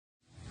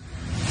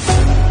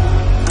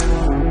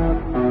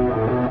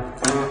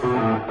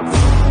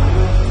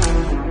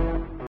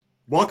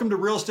Welcome to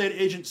Real Estate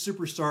Agent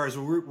Superstars,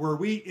 where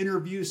we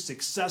interview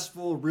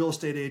successful real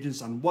estate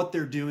agents on what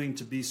they're doing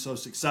to be so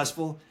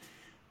successful.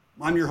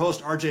 I'm your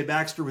host, RJ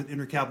Baxter with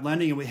Intercap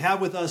Lending, and we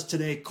have with us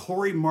today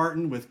Corey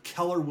Martin with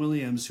Keller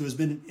Williams, who has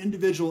been an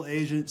individual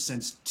agent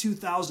since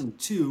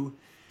 2002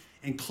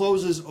 and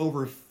closes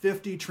over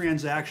 50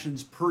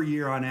 transactions per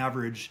year on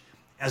average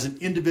as an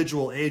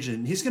individual agent.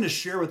 And he's going to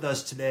share with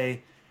us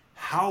today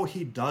how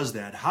he does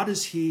that. How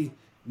does he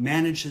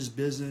manage his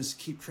business,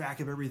 keep track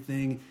of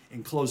everything,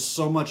 and close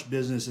so much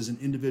business as an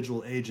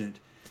individual agent?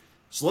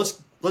 So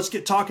let's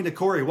get talking to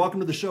Corey.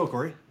 Welcome to the show,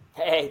 Corey.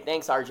 Hey,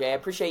 thanks, RJ. I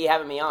appreciate you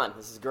having me on.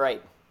 This is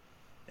great.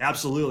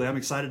 Absolutely. I'm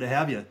excited to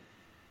have you.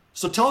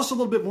 So tell us a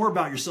little bit more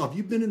about yourself.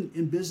 You've been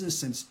in business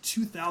since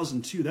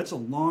 2002. That's a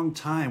long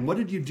time. What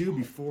did you do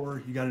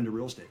before you got into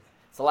real estate?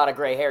 It's a lot of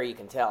gray hair, you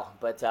can tell.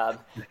 But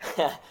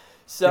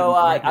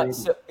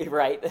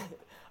right.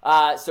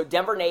 So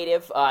Denver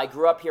native. I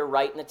grew up here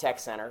right in the tech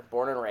center,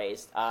 born and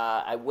raised.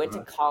 I went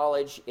to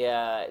college.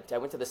 I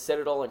went to the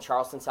Citadel in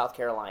Charleston, South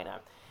Carolina.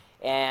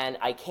 And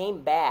I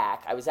came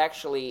back. I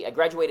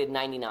graduated in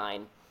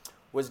 99,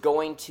 was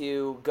going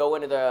to go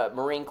into the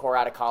Marine Corps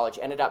out of college,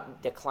 ended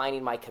up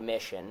declining my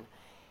commission.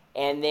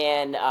 And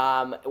then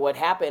what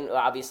happened,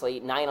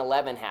 obviously,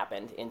 9/11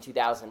 happened in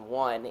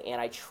 2001,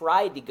 and I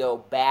tried to go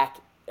back.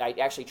 I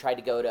actually tried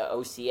to go to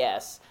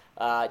OCS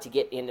to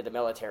get into the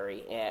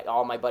military. And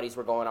all my buddies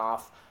were going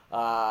off,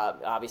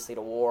 obviously,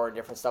 to war and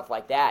different stuff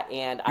like that.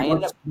 And I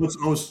ended up... What's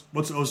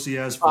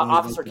OCS?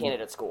 Officer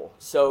Candidate School.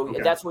 So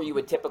okay. That's where you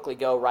would typically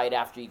go right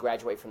after you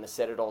graduate from the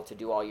Citadel to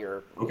do all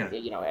your,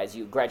 as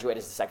you graduate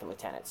as a second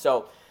lieutenant.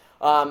 So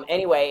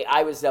anyway,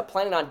 I was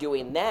planning on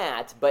doing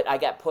that, but I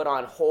got put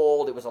on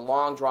hold. It was a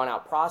long,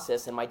 drawn-out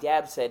process, and my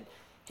dad said,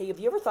 hey,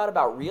 have you ever thought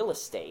about real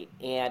estate?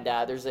 And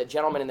there's a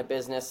gentleman in the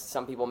business.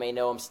 Some people may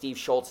know him. Steve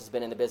Schultz has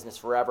been in the business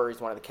forever.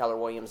 He's one of the Keller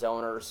Williams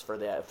owners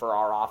for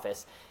our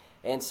office.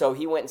 And so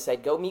he went and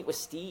said, go meet with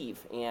Steve.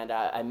 And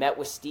I met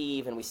with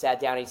Steve, and we sat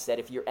down, and he said,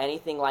 if you're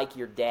anything like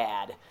your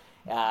dad,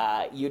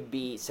 you'd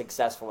be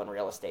successful in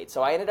real estate.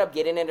 So I ended up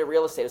getting into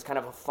real estate. It was kind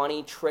of a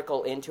funny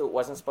trickle into it.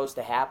 Wasn't supposed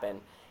to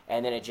happen.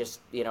 And then it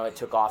just, it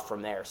took off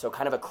from there. So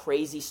kind of a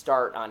crazy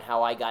start on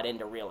how I got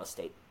into real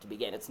estate to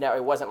begin.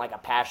 It wasn't like a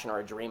passion or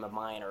a dream of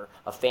mine or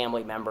a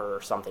family member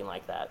or something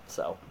like that.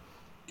 So.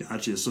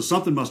 Gotcha. So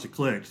something must have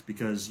clicked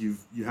because you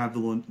have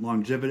the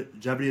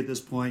longevity at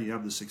this point. You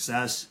have the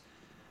success.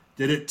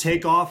 Did it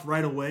take off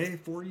right away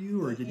for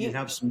you, or did you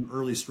have some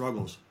early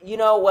struggles?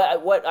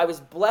 What I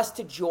was blessed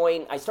to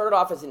join. I started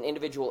off as an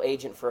individual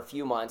agent for a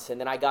few months, and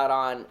then I got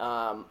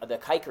on the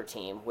Kiker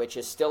team, which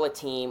is still a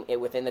team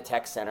within the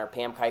tech center.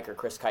 Pam Kiker,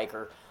 Chris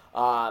Kiker,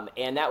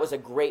 and that was a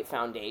great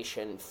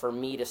foundation for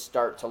me to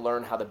start to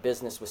learn how the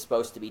business was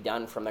supposed to be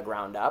done from the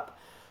ground up.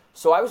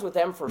 So I was with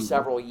them for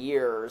several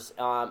years,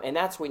 and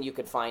that's when you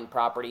could find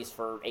properties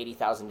for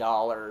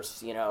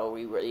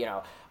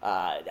 $80,000.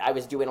 I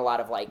was doing a lot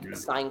of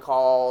sign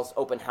calls,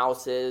 open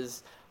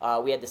houses.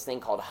 We had this thing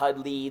called HUD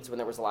leads when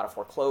there was a lot of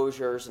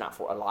foreclosures, not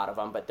for a lot of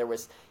them, but there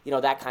was,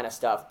 that kind of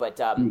stuff. But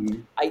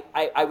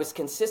I was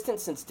consistent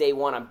since day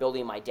one on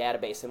building my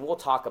database, and we'll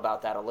talk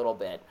about that a little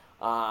bit.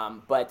 For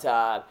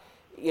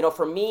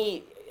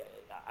me,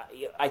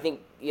 I think,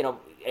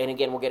 and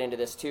again, we'll get into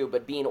this too,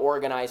 but being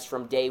organized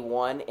from day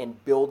one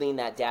and building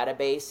that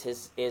database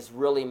has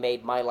really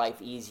made my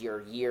life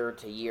easier year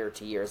to year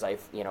to year as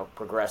I've,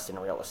 progressed in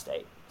real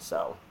estate.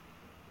 So.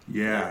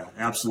 Yeah,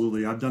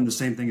 absolutely. I've done the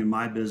same thing in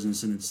my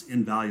business, and it's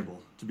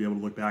invaluable to be able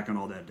to look back on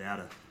all that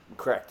data.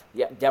 Correct.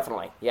 Yeah,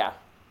 definitely. Yeah.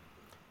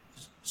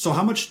 So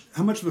how much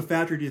of a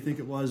factor do you think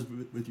it was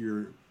with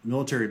your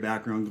military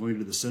background going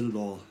to the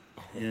Citadel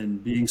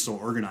and being so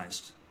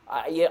organized?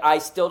 I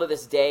still, to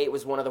this day, it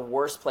was one of the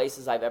worst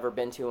places I've ever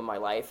been to in my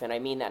life, and I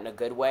mean that in a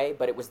good way,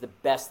 but it was the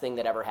best thing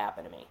that ever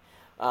happened to me.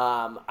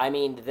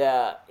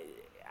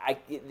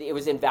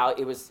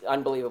 It was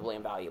unbelievably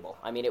invaluable.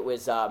 I mean, it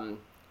was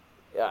valuable.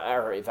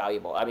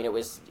 I mean, it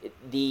was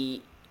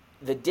the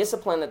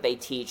discipline that they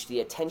teach, the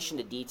attention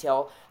to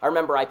detail. I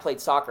remember I played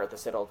soccer at the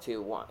Citadel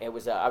too. I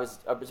was a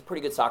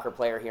pretty good soccer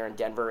player here in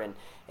Denver, and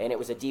it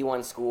was a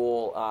D1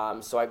 school,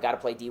 so I got to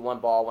play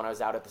D1 ball when I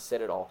was out at the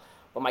Citadel.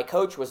 But my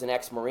coach was an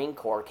ex-Marine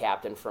Corps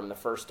captain from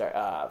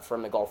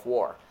the Gulf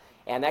War.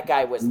 And that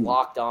guy was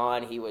locked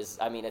on. He was,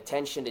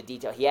 attention to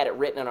detail. He had it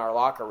written in our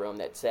locker room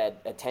that said,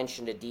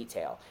 attention to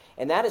detail.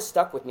 And that has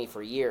stuck with me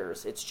for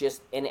years. It's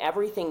just, in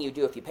everything you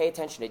do, if you pay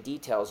attention to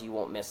details, you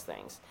won't miss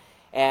things.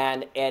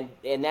 And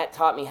that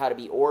taught me how to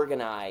be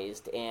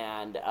organized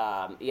and,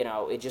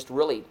 it just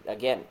really,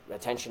 again,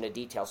 attention to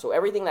detail. So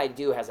everything that I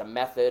do has a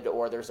method,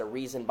 or there's a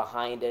reason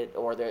behind it,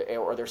 or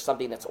there's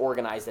something that's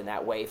organized in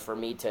that way for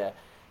me to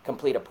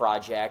complete a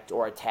project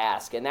or a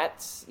task. And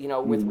that's,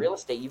 with real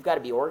estate, you've got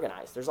to be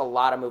organized. There's a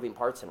lot of moving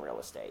parts in real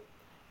estate.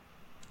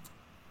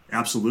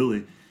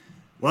 Absolutely.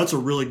 Well, that's a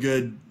really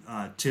good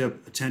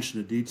tip,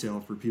 attention to detail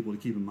for people to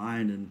keep in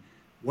mind. And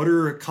what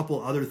are a couple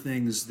other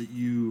things that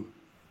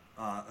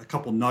a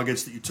couple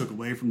nuggets that you took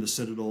away from the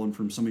Citadel and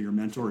from some of your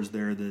mentors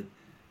there that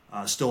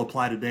still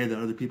apply today that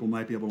other people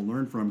might be able to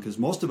learn from, because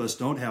most of us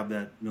don't have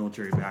that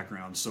military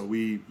background. So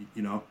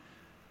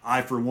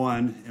I, for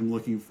one, am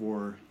looking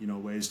for,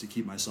 ways to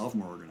keep myself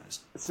more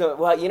organized. So,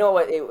 well, you know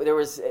what?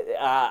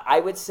 I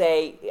would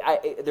say,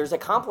 there's a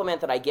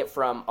compliment that I get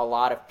from a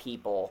lot of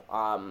people.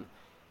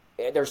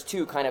 There's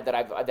two kind of that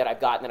I've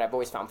gotten that I've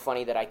always found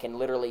funny that I can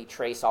literally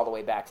trace all the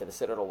way back to the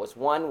Citadel.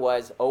 One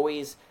was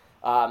always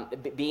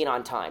being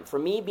on time. For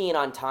me, being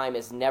on time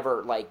is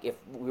never like, if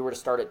we were to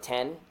start at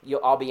 10,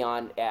 I'll be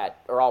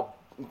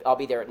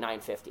there at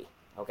 9:50.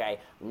 Okay,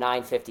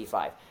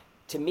 9:55.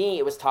 To me,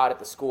 it was taught at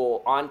the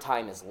school, on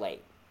time is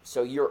late.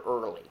 So you're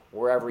early,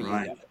 wherever you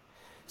go.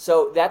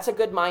 So that's a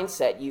good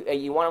mindset.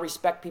 You want to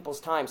respect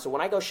people's time. So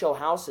when I go show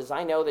houses,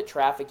 I know that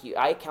traffic,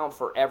 I account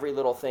for every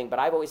little thing. But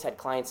I've always had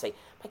clients say,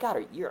 my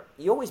God, you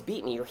always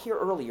beat me. You're here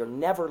early. You're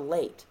never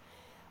late.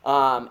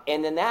 And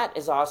then that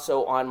is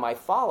also on my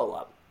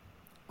follow-up.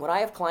 When I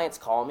have clients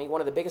call me,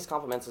 one of the biggest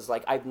compliments is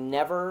like, I've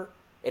never,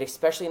 and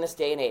especially in this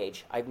day and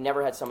age, I've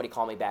never had somebody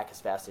call me back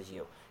as fast as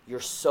you. You're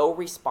so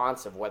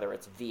responsive, whether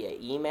it's via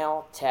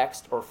email,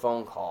 text, or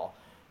phone call.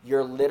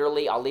 You're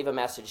literally, I'll leave a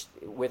message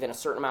within a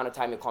certain amount of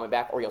time, you'll call me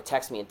back, or you'll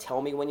text me and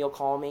tell me when you'll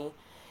call me.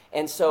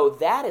 And so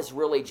that has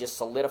really just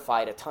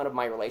solidified a ton of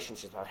my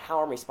relationships about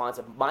how I'm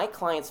responsive. My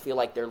clients feel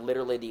like they're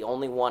literally the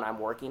only one I'm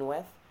working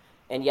with,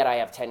 and yet I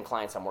have 10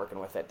 clients I'm working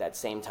with at that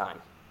same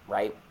time,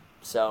 right?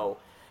 So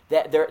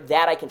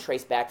that I can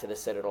trace back to the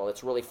Citadel.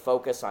 It's really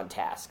focus on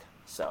task.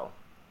 So,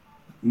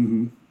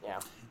 yeah.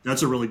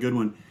 That's a really good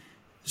one.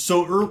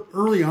 So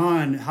early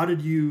on, how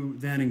did you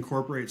then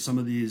incorporate some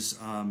of these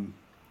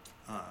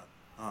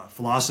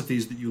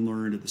philosophies that you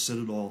learned at the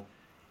Citadel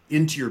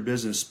into your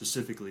business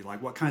specifically?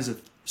 Like, what kinds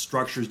of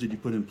structures did you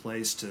put in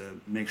place to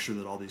make sure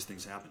that all these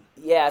things happen?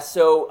 Yeah,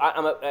 so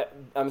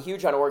I'm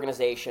huge on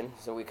organization,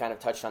 so we kind of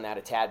touched on that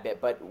a tad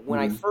bit. But when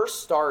I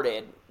first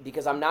started,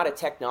 because I'm not a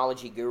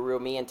technology guru,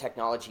 me and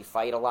technology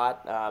fight a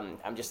lot.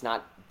 I'm just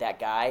not that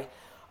guy.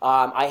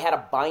 I had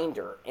a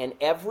binder, and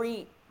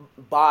every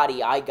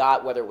body I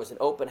got, whether it was an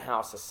open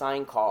house, a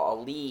sign call,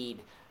 a lead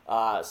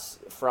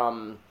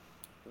from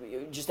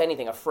just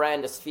anything, a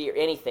friend, a sphere,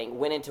 anything,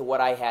 went into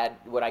what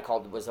I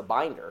called was a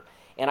binder.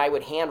 And I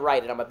would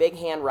handwrite it. I'm a big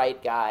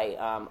handwrite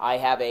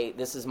guy.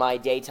 This is my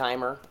day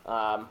timer.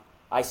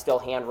 I still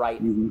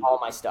handwrite all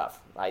my stuff.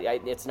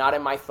 It's not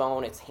in my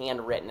phone, it's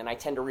handwritten, and I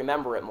tend to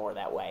remember it more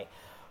that way.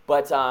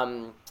 But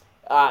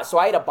so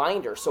I had a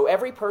binder. So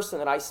every person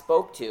that I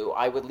spoke to,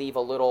 I would leave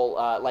a little,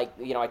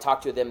 I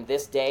talked to them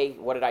this day.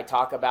 What did I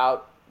talk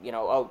about?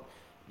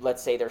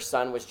 Let's say their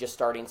son was just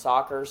starting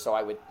soccer. So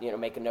I would,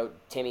 make a note,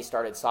 Timmy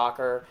started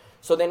soccer.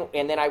 So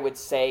then I would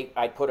say,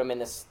 I'd put him in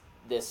this,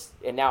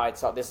 and now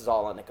this is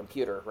all on the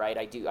computer, right?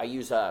 I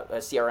use a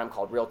CRM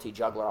called Realty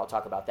Juggler. I'll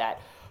talk about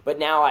that. But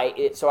now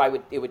it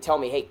would tell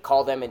me, hey,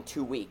 call them in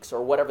 2 weeks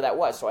or whatever that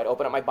was. So I'd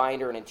open up my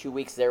binder, and in 2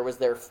 weeks there was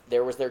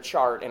their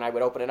chart, and I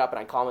would open it up and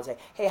I'd call them and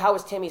say, hey, how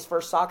was Timmy's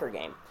first soccer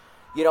game?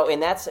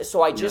 And that's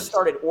so I just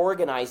started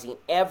organizing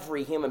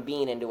every human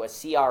being into a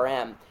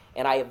CRM,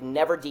 and I have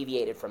never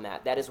deviated from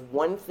that. That is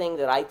one thing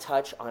that I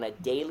touch on a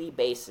daily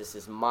basis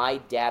is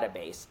my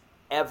database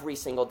every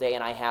single day,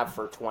 and I have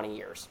for 20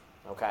 years.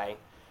 Okay,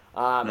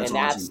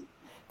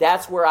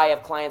 that's where I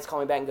have clients call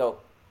me back and go,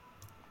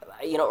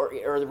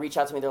 or they reach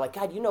out to me. They're like,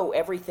 God, you know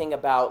everything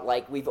about,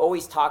 like, we've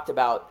always talked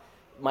about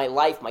my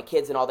life, my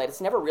kids, and all that.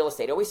 It's never real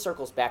estate. It always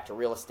circles back to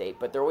real estate.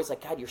 But they're always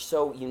like, God, you're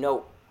so,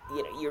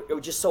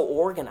 you're just so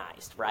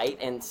organized, right?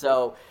 And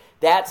so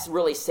that's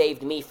really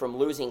saved me from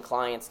losing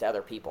clients to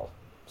other people.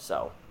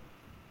 So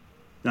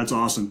that's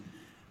awesome.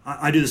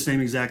 I do the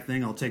same exact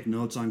thing. I'll take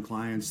notes on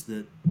clients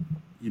that,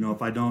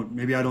 if I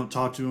don't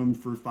talk to them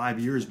for 5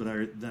 years,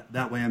 but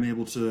that way I'm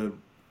able to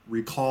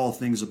recall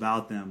things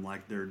about them,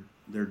 like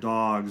their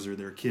dogs or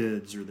their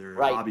kids or their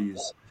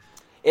hobbies.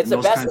 It's the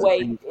best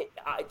way.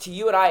 To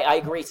you and I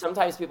agree.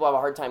 Sometimes people have a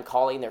hard time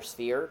calling their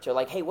sphere to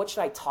like, hey, what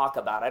should I talk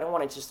about? I don't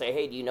want to just say,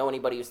 hey, do you know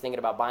anybody who's thinking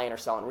about buying or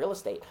selling real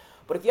estate?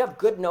 But if you have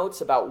good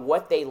notes about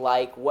what they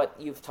like, what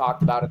you've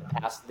talked about in the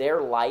past,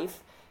 their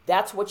life,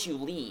 that's what you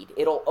lead.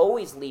 It'll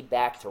always lead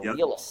back to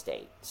real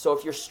estate. So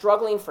if you're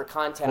struggling for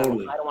content, I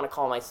don't want to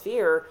call my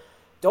sphere,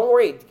 don't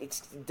worry.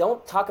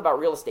 Don't talk about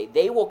real estate.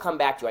 They will come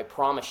back to you. I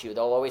promise you.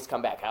 They'll always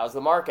come back. How's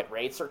the market?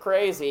 Rates are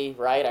crazy,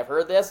 right? I've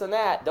heard this and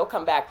that. They'll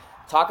come back.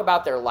 Talk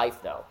about their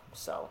life, though.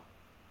 So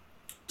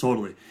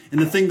totally. And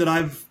the thing that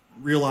I've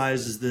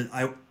realized is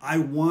that I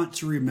want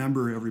to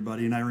remember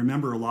everybody, and I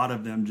remember a lot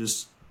of them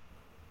just,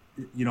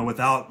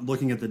 without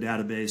looking at the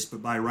database,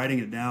 but by writing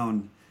it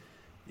down,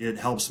 it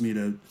helps me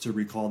to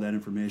recall that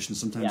information.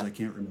 Sometimes I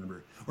can't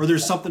remember. Or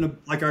there's something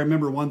like I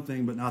remember one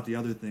thing but not the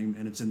other thing,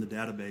 and it's in the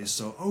database.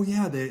 So,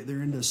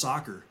 they're into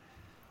soccer.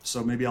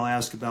 So maybe I'll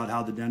ask about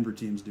how the Denver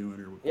team's doing,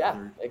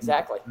 or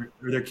exactly,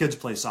 or their kids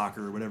play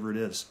soccer or whatever it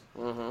is.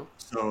 Mm-hmm.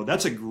 So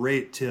that's a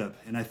great tip,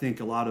 and I think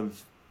a lot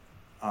of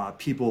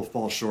people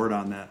fall short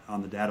on that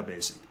on the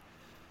databasing.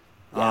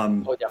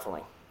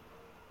 Definitely.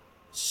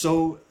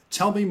 So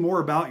tell me more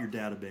about your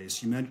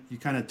database. You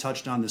kind of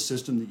touched on the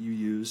system that you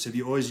use. Have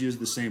you always used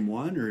the same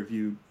one, or have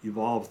you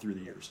evolved through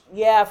the years?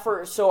 Yeah,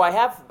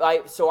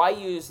 I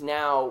use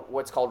now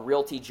what's called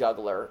Realty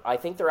Juggler. I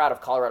think they're out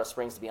of Colorado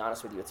Springs, to be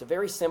honest with you. It's a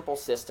very simple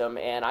system,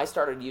 and I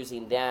started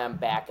using them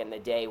back in the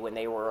day when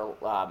they were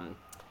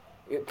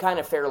kind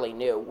of fairly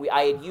new.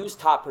 I had used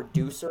Top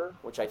Producer,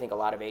 which I think a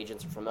lot of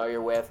agents are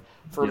familiar with,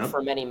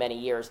 for many, many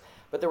years.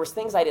 But there was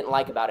things I didn't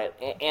like about it.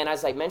 And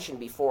as I mentioned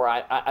before,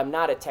 I'm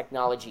not a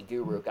technology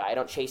guru guy. I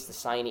don't chase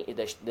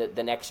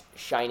the next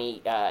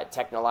shiny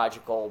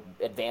technological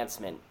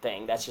advancement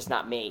thing. That's just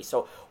not me.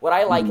 So what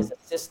I like is a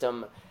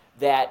system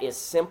that is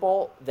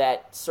simple,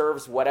 that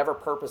serves whatever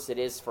purpose it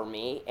is for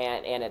me,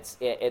 and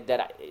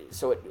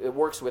it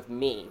works with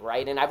me,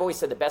 right? And I've always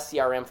said the best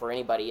CRM for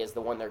anybody is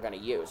the one they're going to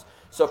use.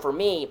 So for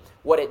me,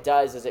 what it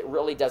does is it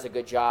really does a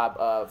good job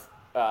of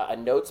a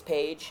notes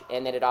page,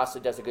 and then it also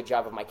does a good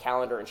job of my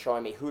calendar and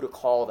showing me who to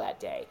call that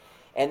day.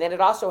 And then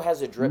it also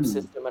has a drip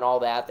system and all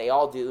that. They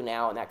all do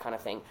now and that kind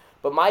of thing.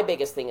 But my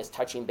biggest thing is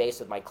touching base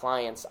with my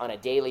clients on a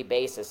daily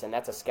basis, and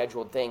that's a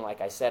scheduled thing.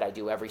 Like I said, I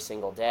do every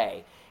single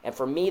day. And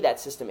for me, that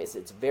system it's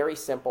very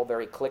simple,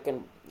 very click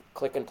and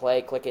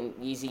play,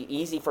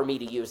 easy for me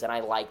to use, and I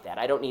like that.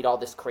 I don't need all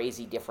this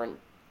crazy different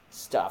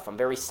stuff. I'm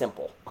very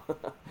simple,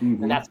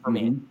 and that's for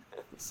me.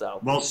 So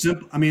well,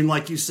 simple. I mean,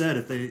 like you said,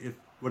 if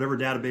whatever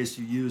database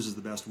you use is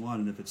the best one,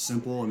 and if it's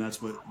simple and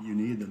that's what you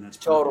need, then that's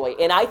perfect. Totally.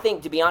 And I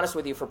think, to be honest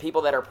with you, for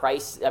people that are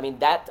priced, I mean,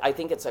 I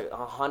think it's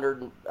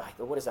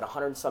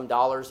 $100 and some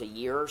dollars a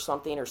year or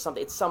something.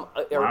 It's some,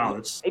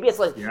 wow, maybe it's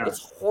less. Yeah.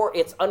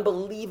 It's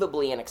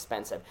unbelievably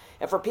inexpensive.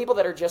 And for people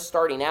that are just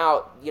starting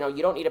out, you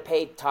don't need to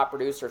pay Top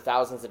Producer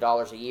thousands of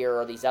dollars a year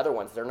or these other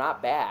ones. They're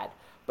not bad,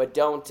 but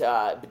don't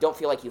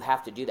feel like you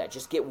have to do that.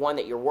 Just get one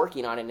that you're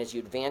working on, and as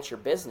you advance your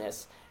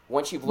business,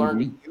 once you've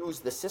learned to use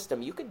the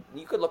system, you could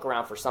look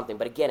around for something.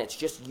 But again, it's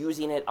just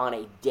using it on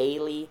a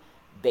daily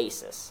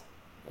basis,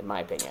 in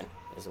my opinion,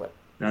 is what.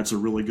 That's a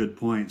really good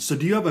point. So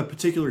do you have a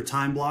particular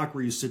time block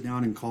where you sit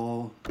down and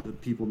call the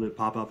people that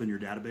pop up in your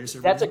database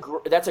every day?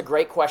 That's a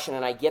great question,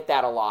 and I get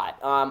that a lot.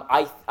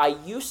 I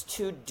used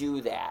to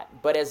do that,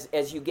 but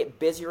as you get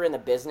busier in the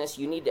business,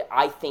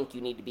 I think you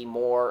need to be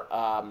more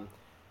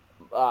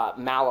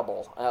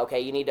malleable.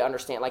 Okay, you need to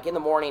understand, like in the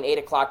morning, 8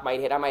 o'clock might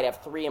hit, I might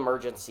have 3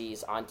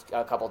 emergencies on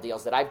a couple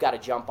deals that I've got to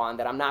jump on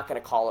that I'm not going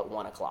to call at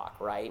 1 o'clock,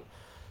 right?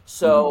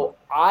 So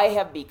I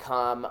have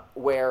become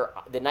where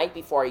the night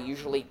before I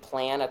usually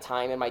plan a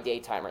time in my day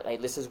timer.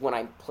 Like, this is when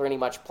I'm pretty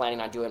much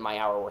planning on doing my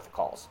hour worth of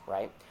calls,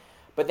 right?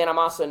 But then I'm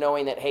also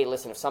knowing that, hey,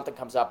 listen, if something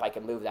comes up, I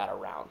can move that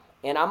around.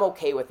 And I'm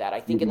okay with that. I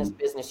think in this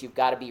business, you've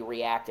got to be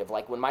reactive.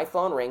 Like when my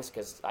phone rings,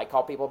 because I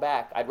call people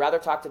back, I'd rather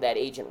talk to that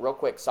agent real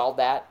quick, solve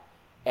that,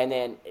 and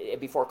then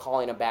before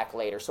calling them back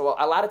later. So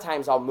a lot of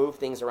times I'll move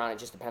things around. It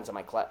just depends on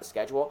my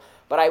schedule.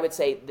 But I would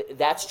say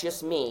that's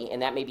just me,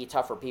 and that may be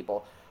tough for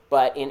people.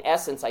 But in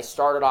essence, I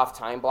started off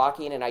time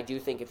blocking, and I do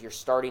think if you're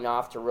starting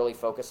off to really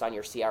focus on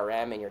your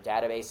CRM and your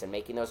database and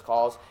making those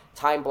calls,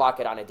 time block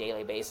it on a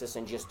daily basis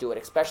and just do it,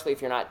 especially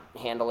if you're not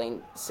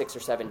handling 6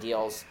 or 7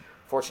 deals,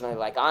 fortunately,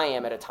 like I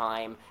am at a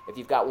time. If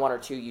you've got 1 or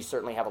 2, you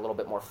certainly have a little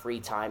bit more free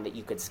time that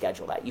you could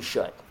schedule that. You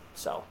should,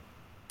 so.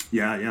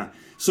 Yeah.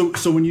 So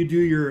when you do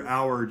your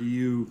hour, do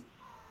you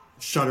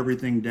shut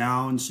everything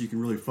down so you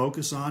can really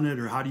focus on it,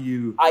 or how do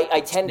you?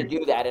 I tend to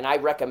do that, and I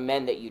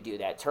recommend that you do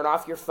that. Turn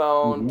off your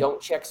phone. Don't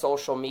check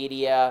social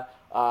media.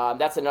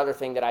 That's another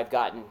thing that I've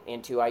gotten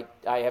into. I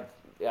have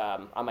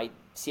on my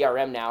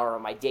CRM now, or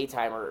on my day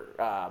timer,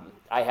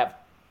 I have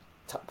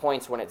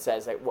points when it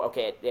says,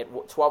 okay,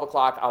 at 12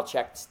 o'clock, I'll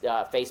check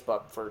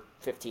Facebook for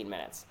 15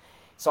 minutes.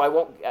 So I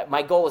won't.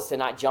 My goal is to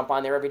not jump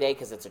on there every day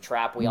because it's a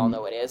trap. We all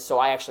know it is. So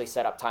I actually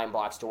set up time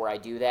blocks to where I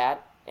do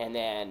that, and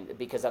then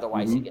because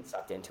otherwise you get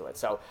sucked into it.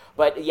 So,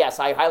 but yes,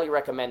 I highly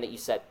recommend that you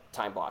set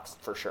time blocks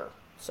for sure.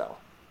 So,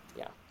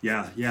 yeah.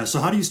 Yeah. So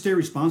how do you stay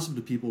responsive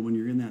to people when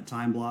you're in that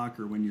time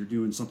block or when you're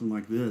doing something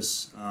like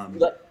this?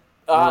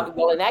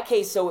 Well, in that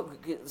case, so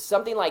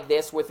something like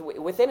this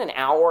within an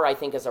hour, I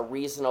think is a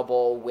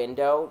reasonable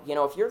window.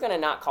 If you're going to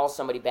not call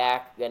somebody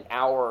back an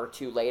hour or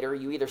 2 later,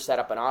 you either set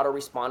up an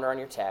autoresponder on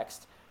your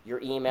text, your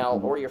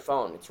email, or your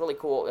phone. It's really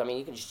cool. I mean,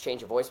 you can just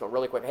change a voicemail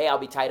really quick. Hey, I'll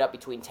be tied up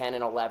between 10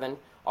 and 11.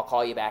 I'll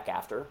call you back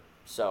after.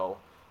 So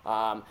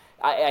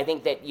I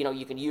think that,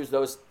 you can use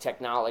those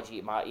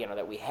technology,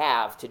 that we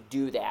have to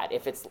do that.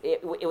 If it's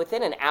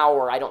within an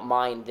hour, I don't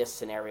mind this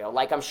scenario.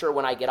 Like, I'm sure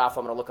when I get off,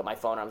 I'm going to look at my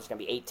phone. I'm just going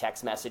to be 8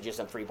 text messages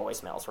and 3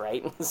 voicemails,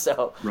 right?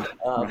 So, right.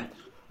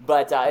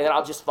 But and then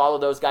I'll just follow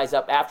those guys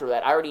up after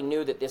that. I already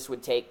knew that this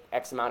would take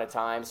X amount of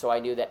time, so I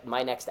knew that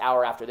my next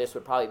hour after this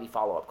would probably be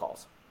follow-up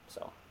calls.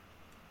 So.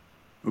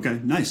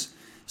 Okay, nice.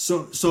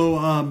 So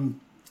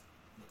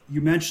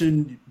you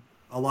mentioned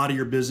a lot of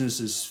your business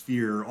is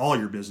fear, all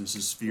your business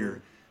is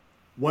fear.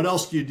 What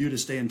else do you do to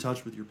stay in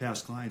touch with your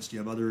past clients? Do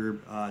you have other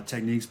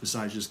techniques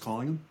besides just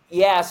calling them?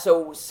 Yeah,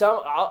 so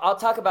I'll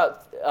talk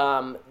about,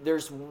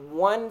 there's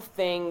one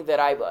thing that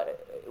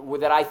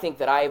I think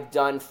that I've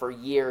done for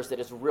years that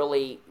has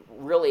really,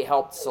 really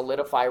helped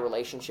solidify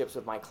relationships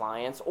with my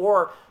clients,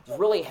 or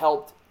really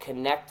helped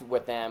connect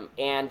with them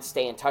and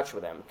stay in touch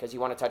with them, because you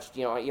want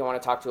to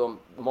talk to them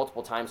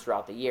multiple times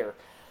throughout the year.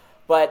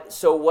 But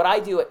so what I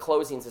do at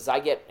closings is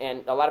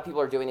and a lot of people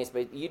are doing this,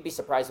 but you'd be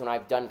surprised when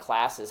I've done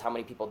classes how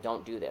many people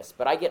don't do this.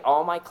 But I get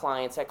all my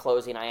clients at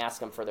closing, I ask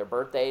them for their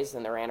birthdays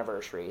and their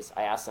anniversaries.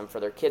 I ask them for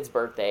their kids'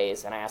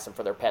 birthdays, and I ask them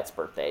for their pets'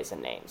 birthdays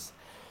and names.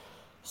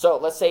 So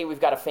let's say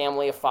we've got a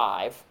family of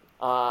 5.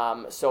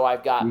 So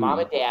I've got mom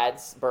and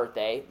dad's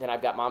birthday, then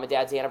I've got mom and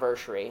dad's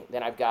anniversary,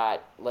 then I've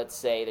got, let's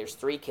say there's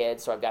 3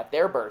 kids, so I've got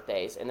their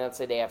birthdays, and then let's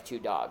say they have 2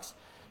 dogs.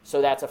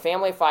 So that's a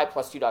family of 5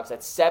 plus 2 dogs.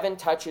 That's 7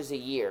 touches a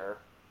year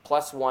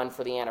plus 1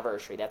 for the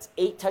anniversary. That's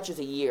 8 touches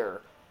a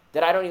year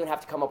that I don't even have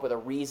to come up with a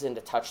reason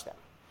to touch them.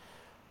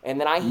 And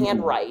then I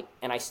handwrite,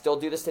 and I still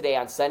do this today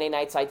on Sunday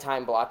nights. I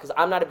time block, because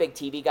I'm not a big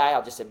TV guy.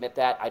 I'll just admit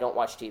that. I don't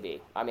watch TV.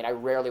 I mean, I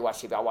rarely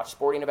watch TV. I'll watch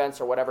sporting events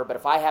or whatever, but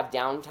if I have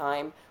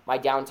downtime, my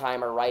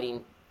downtime are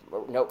writing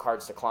note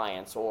cards to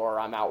clients, or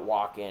I'm out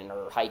walking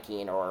or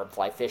hiking or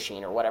fly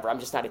fishing or whatever. I'm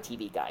just not a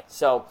TV guy.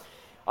 So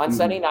on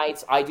Sunday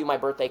nights, I do my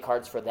birthday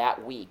cards for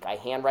that week. I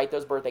handwrite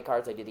those birthday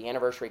cards. I do the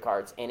anniversary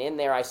cards, and in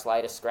there I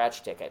slide a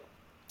scratch ticket.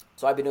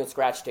 So I've been doing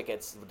scratch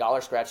tickets,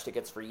 dollar scratch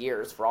tickets for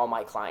years for all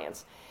my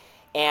clients.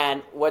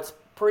 And what's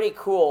pretty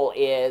cool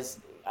is,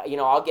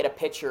 I'll get a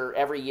picture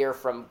every year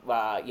from,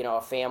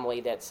 a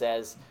family that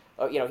says,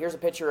 here's a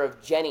picture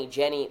of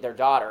Jenny, their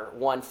daughter,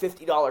 won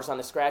 $50 on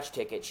the scratch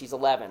ticket. She's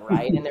 11,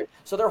 right? And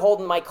they're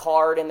holding my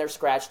card and their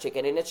scratch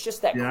ticket, and it's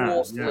just that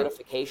cool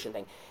solidification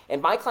thing.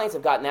 And my clients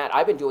have gotten that.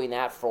 I've been doing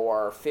that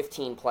for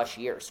 15 plus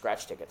years,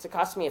 scratch tickets. It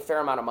costs me a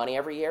fair amount of money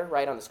every year,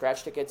 right, on the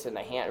scratch tickets and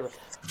the hand.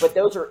 But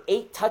those are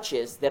 8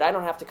 touches that I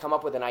don't have to come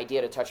up with an idea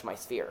to touch my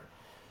sphere.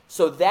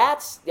 So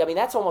that's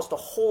almost a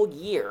whole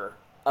year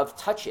of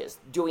touches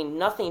doing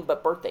nothing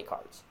but birthday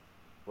cards,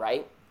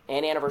 right?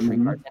 And anniversary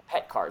cards and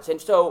pet cards. And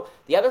so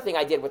the other thing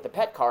I did with the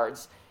pet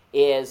cards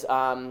is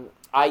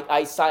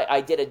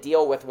I did a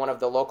deal with one of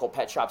the local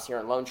pet shops here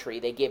in Lone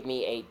Tree. They give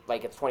me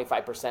it's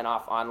 25%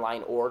 off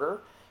online order.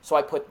 So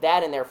I put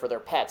that in there for their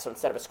pets. So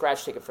instead of a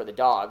scratch ticket for the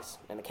dogs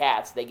and the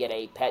cats, they get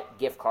a pet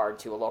gift card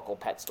to a local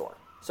pet store.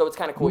 So it's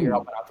kind of cool. You're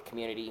helping out the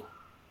community,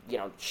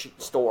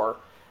 store.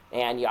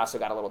 And you also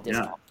got a little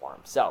discount for them.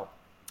 So,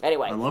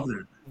 anyway, I love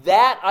that.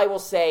 That I will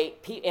say,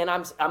 and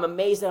I'm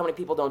amazed at how many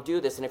people don't do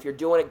this. And if you're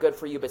doing it, good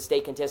for you, but stay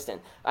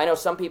consistent. I know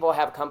some people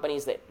have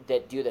companies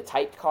that do the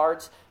typed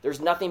cards. There's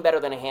nothing better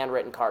than a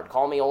handwritten card.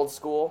 Call me old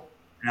school.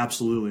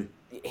 Absolutely.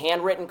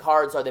 Handwritten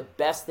cards are the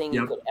best thing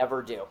you could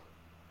ever do,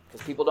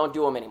 because people don't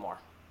do them anymore.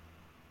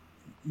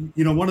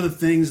 One of the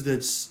things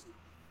that's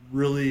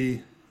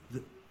really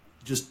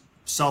just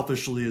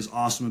selfishly is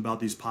awesome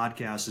about these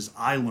podcasts is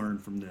I learn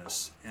from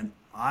this, and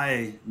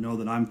I know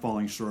that I'm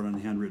falling short on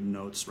handwritten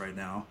notes right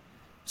now.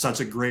 So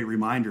that's a great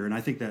reminder. And I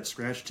think that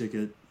scratch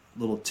ticket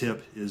little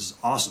tip is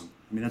awesome.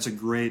 I mean, that's a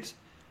great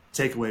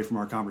takeaway from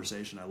our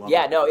conversation. I love it.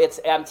 Yeah, no,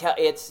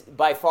 it's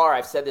by far,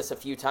 I've said this a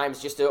few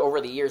times just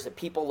over the years, that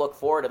people look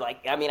forward to,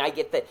 I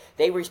get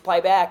they reply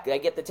back, I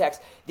get the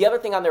text. The other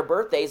thing on their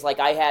birthdays,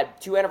 I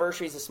had 2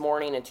 anniversaries this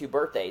morning and 2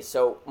 birthdays.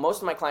 So most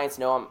of my clients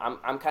know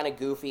I'm kind of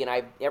goofy,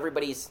 and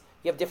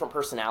you have different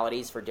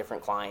personalities for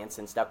different clients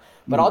and stuff.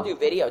 But I'll do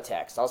video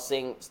text. I'll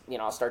sing,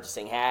 I'll start to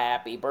sing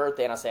happy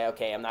birthday, and I'll say,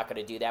 okay, I'm not going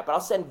to do that. But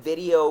I'll send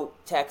video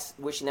text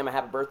wishing them a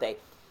happy birthday.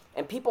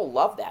 And people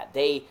love that.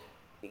 A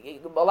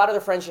lot of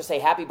their friends just say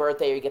happy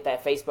birthday, or you get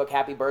that Facebook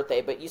happy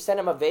birthday. But you send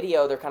them a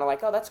video, they're kind of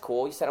like, oh, that's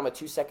cool. You send them a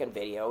 2-second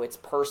video. It's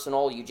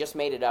personal. You just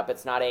made it up.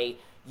 It's not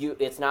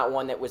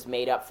one that was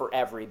made up for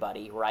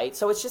everybody, right?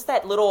 So it's just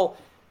that little...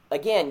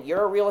 Again,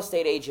 you're a real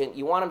estate agent.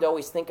 You want them to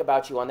always think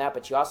about you on that,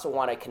 but you also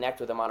want to connect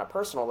with them on a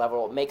personal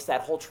level. It makes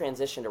that whole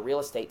transition to real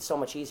estate so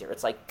much easier.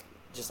 It's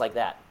just like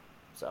that.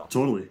 So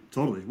totally.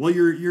 Well,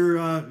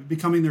 you're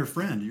becoming their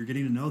friend. You're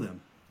getting to know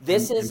them.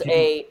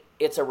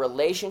 It's a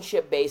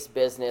relationship-based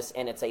business,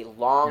 and it's a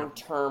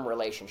long-term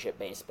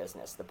relationship-based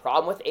business. The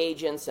problem with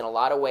agents in a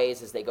lot of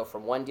ways is they go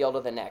from one deal to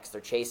the next.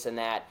 They're chasing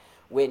that.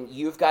 When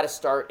you've got to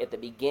start at the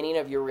beginning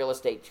of your real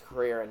estate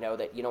career and know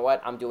that, you know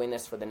what, I'm doing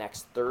this for the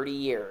next 30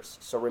 years.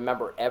 So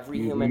remember, every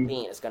human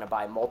being is going to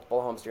buy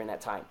multiple homes during that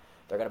time.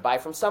 They're going to buy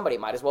from somebody.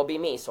 It might as well be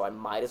me. So I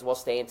might as well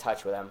stay in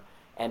touch with them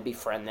and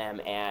befriend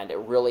them and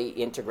really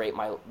integrate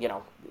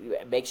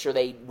make sure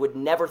they would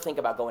never think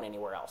about going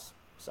anywhere else.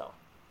 So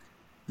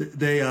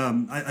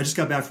I just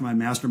got back from my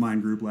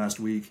mastermind group last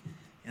week,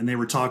 and they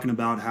were talking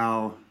about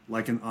how,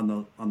 on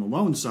the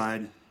loan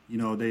side,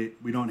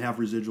 we don't have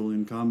residual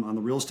income. On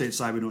the real estate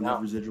side, we don't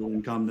have residual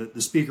income.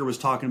 The speaker was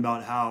talking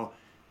about how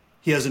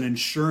he has an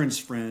insurance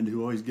friend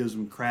who always gives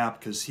him crap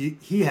because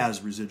he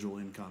has residual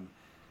income.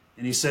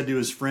 And he said to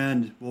his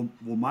friend, well,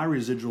 my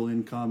residual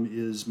income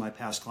is my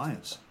past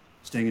clients,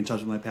 staying in touch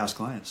with my past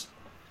clients.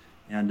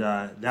 And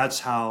that's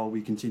how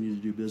we continue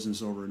to do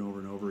business over and over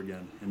and over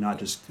again, and not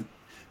just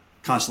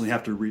constantly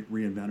have to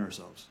reinvent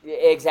ourselves.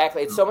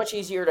 Exactly. It's so much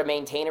easier to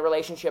maintain a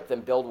relationship than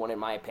build one, in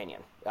my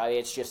opinion.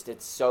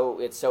 It's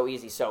so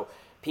easy. So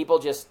people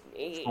just,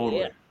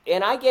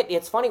 And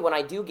it's funny when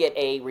I do get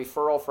a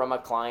referral from a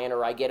client,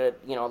 or I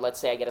get let's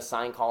say I get a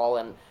sign call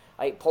and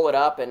I pull it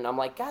up and I'm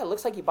like, God, it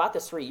looks like you bought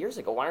this 3 years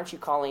ago. Why aren't you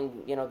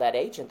calling, that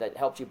agent that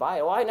helped you buy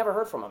it? Well, I never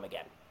heard from him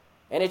again.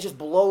 And it just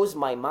blows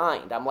my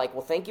mind. I'm like,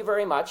 well, thank you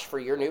very much for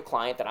your new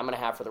client that I'm going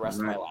to have for the rest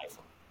of my life.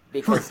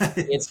 Because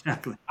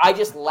exactly. I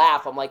just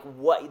laugh. I'm like,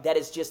 what? That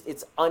is just,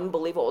 it's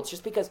unbelievable. It's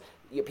just because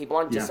people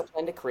aren't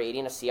disciplined to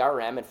creating a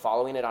CRM and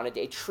following it on a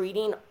day,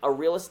 treating a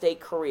real estate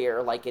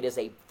career like it is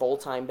a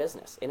full-time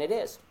business. And it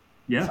is.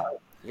 Yeah.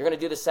 So you're going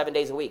to do this 7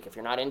 days a week. If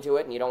you're not into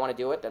it and you don't want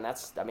to do it, then I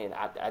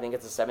think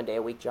it's a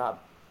 7-day-a-week job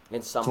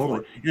in some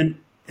form.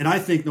 And I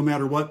think no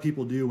matter what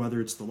people do, whether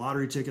it's the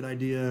lottery ticket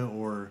idea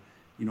or,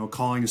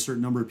 calling a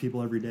certain number of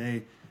people every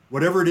day,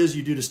 whatever it is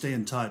you do to stay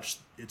in touch,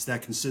 it's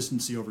that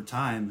consistency over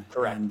time.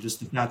 Correct. And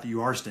just the fact that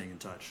you are staying in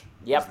touch.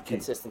 Yep.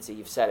 Consistency.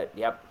 You've said it.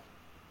 Yep.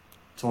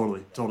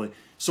 Totally.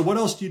 So what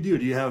else do you do?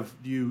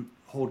 Do you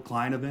hold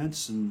client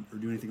events or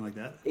do anything like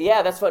that?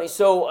 Yeah, that's funny.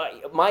 So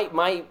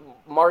my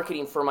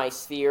marketing for my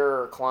sphere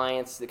or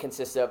clients that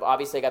consists of,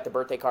 obviously I got the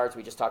birthday cards.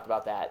 We just talked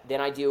about that.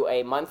 Then I do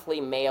a monthly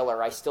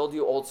mailer. I still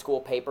do old school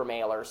paper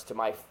mailers to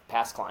my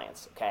past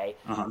clients. Okay.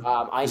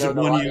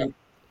 Uh-huh.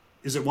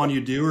 Is it one you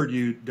do, or do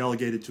you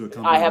delegate it to a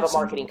company? I have a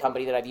marketing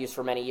company that I've used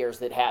for many years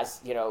that has,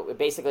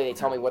 basically they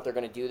tell me what they're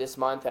going to do this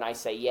month, and I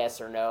say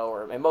yes or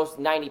no, and most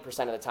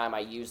 90% of the time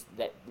I use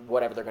that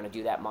whatever they're going to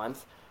do that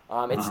month.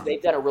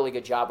 They've done a really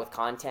good job with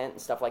content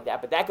and stuff like that,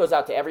 but that goes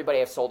out to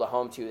everybody I've sold a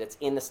home to that's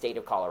in the state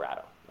of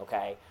Colorado.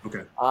 Okay.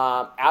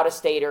 Out of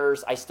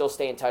staters, I still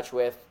stay in touch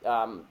with.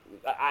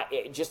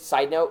 Just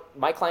side note,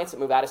 my clients that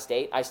move out of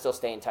state, I still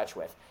stay in touch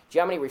with. Do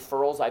you know how many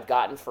referrals I've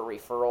gotten for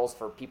referrals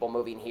for people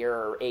moving here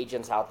or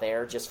agents out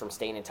there just from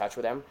staying in touch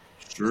with them?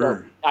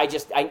 Sure.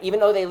 So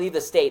even though they leave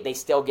the state, they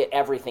still get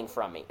everything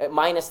from me,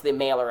 minus the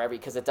mailer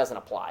because it doesn't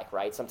apply,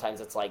 right? Sometimes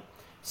it's like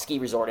ski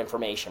resort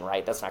information,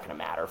 right? That's not going to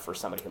matter for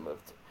somebody who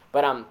moved.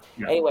 But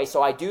anyway,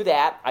 so I do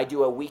that. I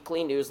do a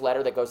weekly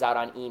newsletter that goes out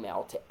on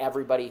email to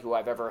everybody who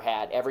I've ever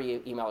had. Every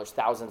email, there's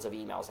thousands of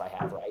emails I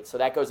have, right? So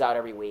that goes out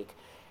every week.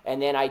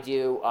 And then I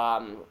do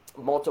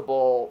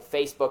multiple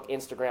Facebook,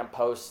 Instagram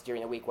posts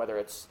during the week, whether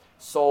it's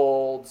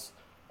solds,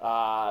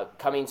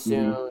 coming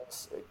soon,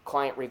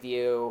 client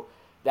review,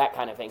 that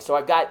kind of thing. So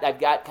I've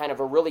got kind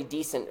of a really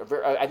decent,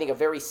 I think a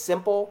very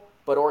simple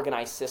but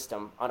organized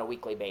system on a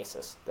weekly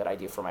basis that I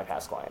do for my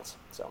past clients.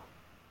 So,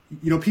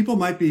 people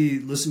might be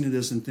listening to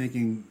this and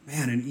thinking,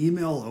 man, an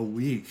email a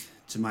week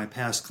to my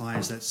past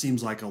clients, that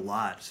seems like a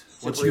lot.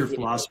 What's your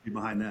philosophy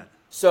behind that?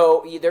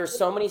 So there's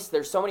so many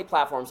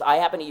platforms. I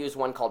happen to use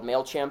one called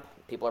MailChimp.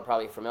 People are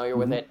probably familiar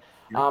with it.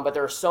 But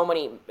there are so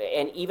many,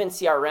 and even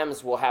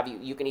CRMs will have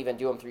you can even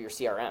do them through your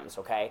CRMs,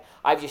 okay?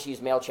 I've just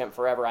used MailChimp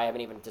forever. I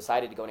haven't even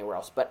decided to go anywhere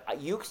else. But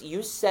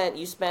you spend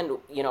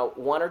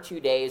 1 or 2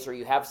 days, or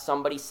you have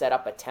somebody set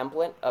up a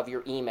template of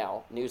your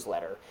email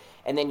newsletter,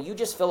 and then you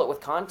just fill it with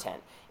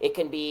content. It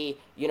can be,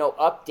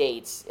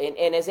 updates.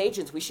 And as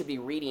agents, we should be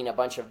reading a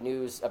bunch of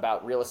news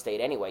about real estate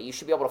anyway. You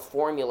should be able to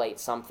formulate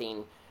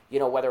something,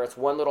 whether it's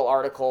one little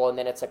article and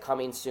then it's a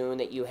coming soon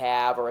that you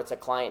have, or it's a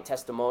client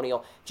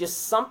testimonial,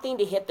 just something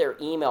to hit their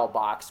email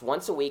box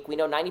once a week. We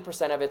know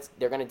 90% of it,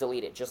 they're going to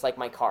delete it, just like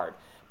my card.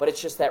 But it's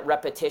just that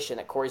repetition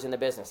that Corey's in the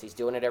business. He's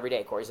doing it every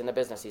day. Corey's in the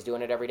business. He's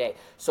doing it every day.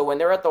 So when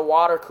they're at the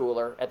water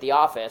cooler at the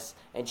office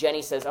and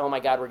Jenny says, oh my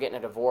God, we're getting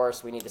a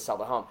divorce. We need to sell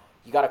the home.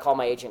 You got to call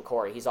my agent,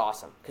 Corey. He's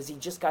awesome. Because he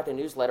just got the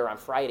newsletter on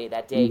Friday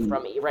that day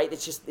from me, right?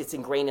 It's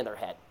ingrained in their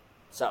head.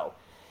 So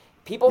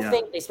people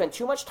think they spend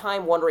too much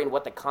time wondering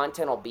what the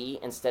content will be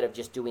instead of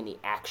just doing the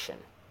action.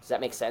 Does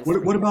that make sense?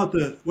 What about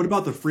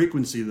the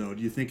frequency though?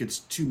 Do you think it's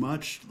too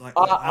much?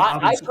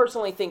 I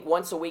personally think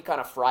once a week on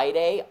a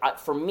Friday.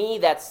 For me,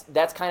 that's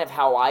kind of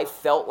how I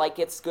felt like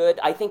it's good.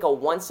 I think a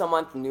once a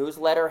month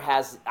newsletter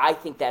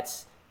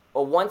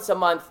a once a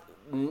month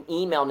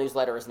email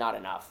newsletter is not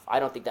enough.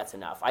 I don't think that's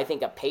enough. I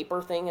think a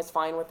paper thing is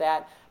fine with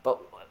that, but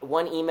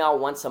one email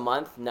once a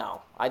month,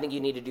 no. I think you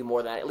need to do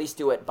more than that. At least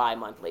do it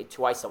bi-monthly,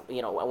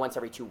 once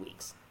every 2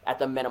 weeks at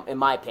the minimum, in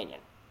my opinion.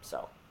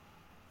 So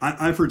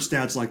I've heard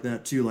stats like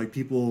that too. Like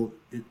people,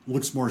 it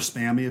looks more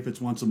spammy if it's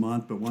once a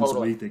month, but once a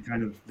week they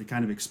kind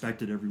of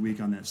expect it every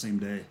week on that same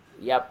day.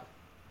 Yep.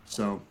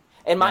 So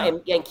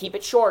and keep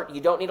it short.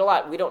 You don't need a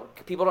lot.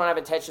 People don't have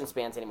attention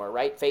spans anymore,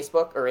 right?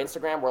 Facebook or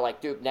Instagram, we're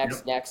like, dude,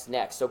 next.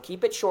 So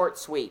keep it short,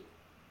 sweet.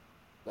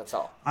 That's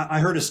all. I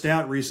heard a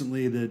stat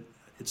recently that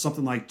it's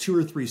something like 2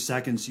 or 3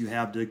 seconds you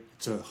have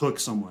to hook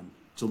someone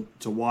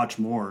to watch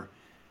more.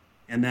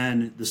 And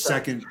then the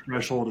second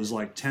threshold is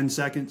like 10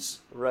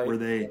 seconds where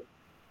they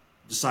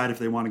decide if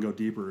they want to go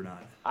deeper or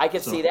not. I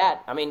could see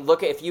that. I mean,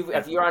 look, if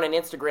you're on an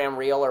Instagram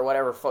reel or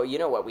whatever, you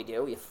know what we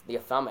do. You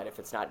thumb it if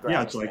it's not great.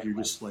 Yeah, it's like you're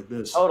just like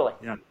this. Totally.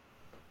 Yeah.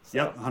 So,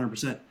 yep,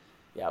 100%.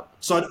 Yep.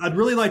 So I'd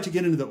really like to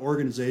get into the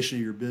organization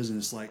of your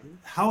business. Like,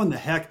 how in the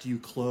heck do you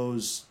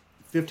close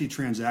 50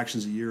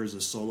 transactions a year as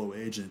a solo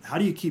agent? How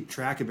do you keep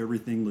track of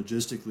everything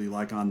logistically,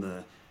 like on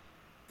the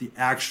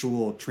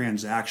actual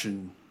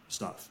transaction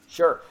stuff?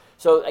 Sure.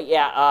 So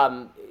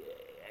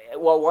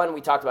well, one,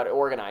 we talked about it,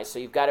 organized. So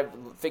you've got to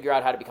figure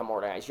out how to become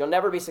organized. You'll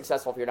never be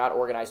successful if you're not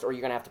organized, or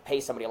you're going to have to pay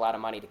somebody a lot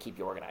of money to keep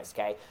you organized,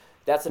 okay?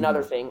 That's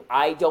another thing.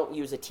 I don't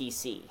use a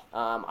TC.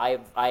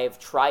 I've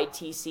tried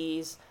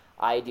TCs.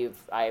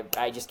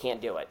 I just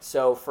can't do it.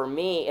 So for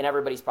me, and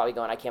everybody's probably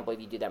going, I can't believe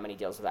you do that many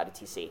deals without a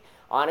TC.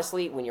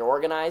 Honestly, when you're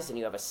organized and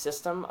you have a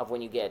system of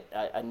when you get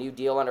a new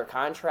deal under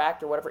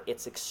contract or whatever,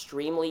 it's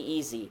extremely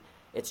easy.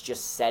 It's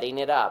just setting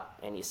it up,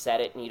 and you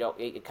set it, and you don't,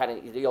 it kind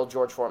of, the old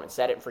George Foreman,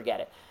 set it and forget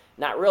it.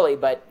 Not really,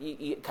 but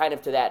you kind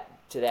of to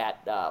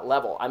that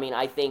level. I mean,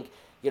 I think,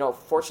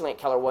 fortunately at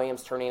Keller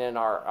Williams, turning in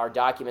our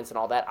documents and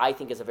all that, I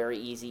think is a very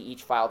easy.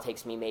 Each file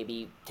takes me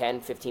maybe 10,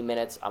 15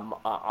 minutes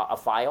a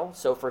file.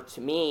 So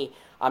to me,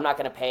 I'm not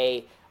going to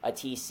pay a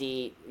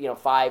TC,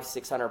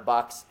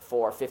 $500-600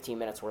 for 15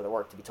 minutes worth of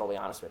work, to be totally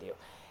honest with you.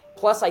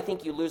 Plus, I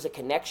think you lose a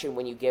connection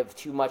when you give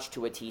too much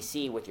to a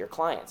TC with your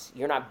clients.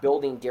 You're not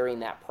building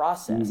during that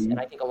process. And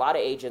I think a lot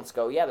of agents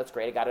go, yeah, that's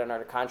great. I got it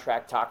under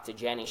contract, talk to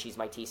Jenny, she's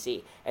my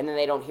TC. And then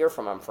they don't hear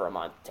from them for a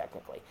month,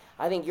 technically.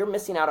 I think you're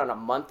missing out on a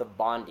month of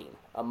bonding,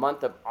 a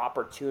month of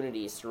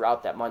opportunities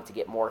throughout that month to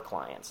get more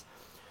clients.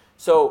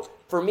 So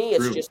for me,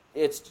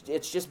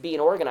 it's just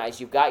being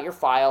organized. You've got your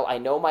file. I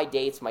know my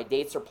dates. My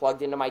dates are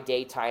plugged into my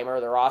day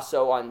timer. They're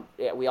also on,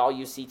 we all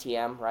use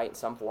CTM, right, in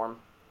some form,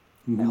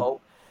 I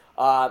hope.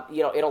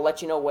 It'll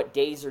let you know what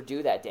days are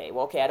due that day.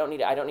 Well, okay, I don't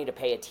need to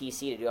pay a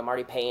TC to do. I'm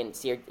already paying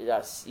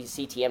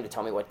CTM to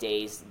tell me what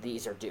days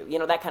these are due.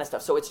 That kind of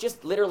stuff. So it's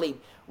just literally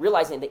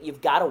realizing that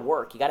you've got to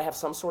work. You got to have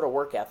some sort of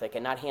work ethic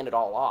and not hand it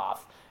all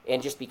off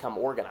and just become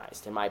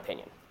organized, in my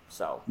opinion.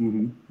 So,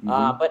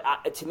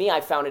 but to me, I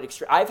found it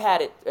extreme. I've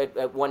had it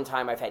at one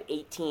time. I've had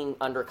 18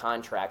 under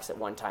contracts at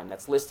one time.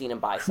 That's listing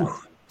and buy side,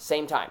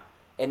 same time,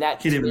 and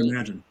that can't even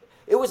imagine.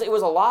 It was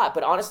a lot,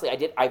 but honestly,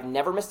 I've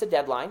never missed a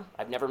deadline.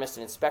 I've never missed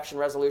an inspection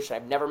resolution.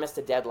 I've never missed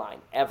a deadline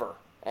ever.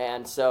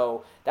 And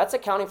so that's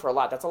accounting for a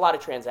lot. That's a lot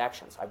of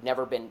transactions. I've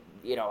never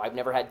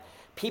had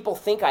people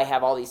think I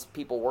have all these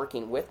people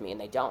working with me, and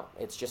they don't.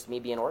 It's just me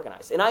being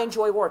organized. And I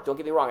enjoy work. Don't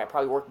get me wrong. I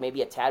probably work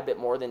maybe a tad bit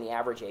more than the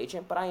average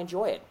agent, but I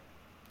enjoy it,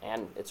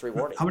 and it's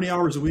rewarding. How many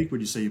hours a week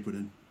would you say you put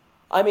in?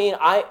 I mean,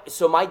 I'm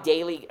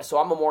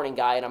a morning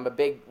guy, and I'm a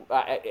big,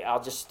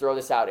 I'll just throw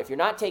this out. If you're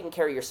not taking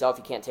care of yourself,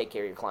 you can't take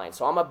care of your clients.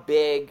 So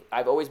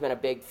I've always been a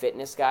big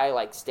fitness guy,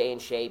 like stay in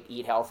shape,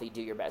 eat healthy,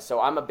 do your best. So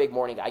I'm a big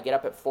morning guy. I get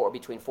up at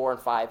between 4 and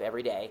 5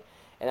 every day,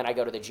 and then I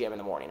go to the gym in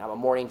the morning. I'm a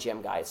morning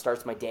gym guy. It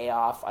starts my day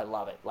off. I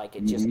love it. Like,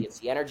 it just gets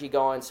the energy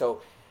going.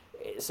 So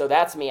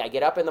that's me. I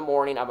get up in the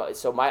morning. I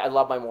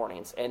love my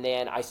mornings. And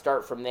then I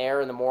start from there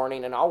in the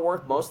morning, and I'll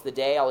work most of the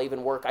day. I'll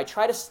even work. I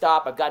try to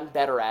stop. I've gotten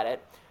better at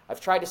it. I've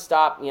tried to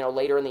stop,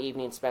 later in the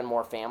evening and spend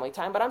more family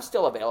time, but I'm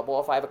still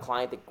available if I have a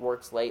client that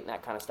works late and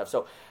that kind of stuff.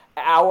 So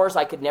hours,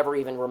 I could never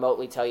even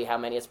remotely tell you how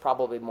many. It's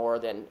probably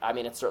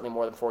it's certainly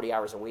more than 40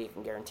 hours a week, I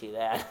can guarantee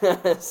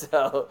that.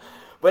 So,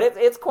 but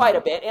it's quite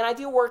a bit. And I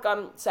do work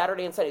on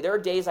Saturday and Sunday. There are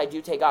days I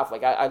do take off.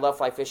 Like I love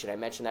fly fishing. I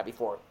mentioned that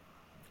before.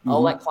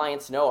 I'll let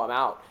clients know I'm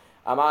out.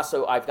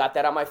 I've got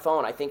that on my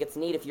phone. I think it's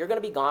neat. If you're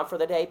going to be gone for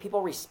the day,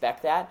 people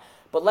respect that.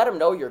 But let them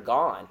know you're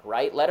gone,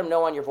 right? Let them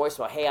know on your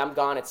voicemail, hey, I'm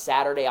gone. It's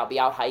Saturday. I'll be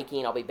out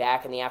hiking. I'll be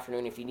back in the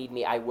afternoon. If you need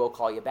me, I will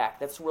call you back.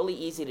 That's really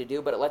easy to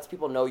do, but it lets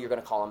people know you're going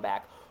to call them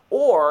back.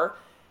 Or,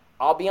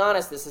 I'll be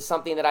honest, this is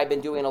something that I've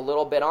been doing a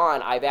little bit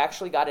on. I've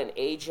actually got an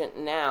agent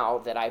now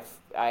that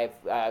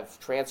I've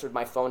transferred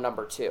my phone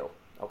number to,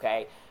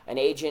 okay? An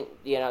agent,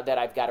 that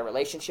I've got a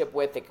relationship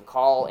with that can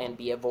call and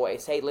be a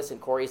voice. Hey, listen,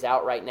 Corey's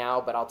out right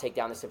now, but I'll take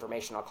down this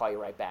information. I'll call you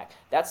right back.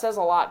 That says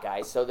a lot,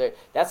 guys. So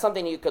that's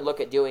something you could look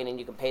at doing, and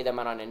you can pay them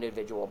on an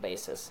individual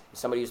basis.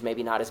 Somebody who's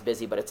maybe not as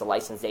busy, but it's a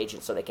licensed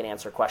agent, so they can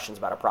answer questions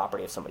about a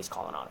property if somebody's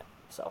calling on it.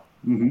 So.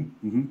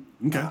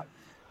 Okay.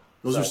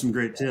 Those are some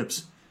great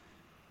tips.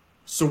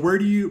 So where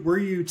are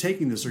you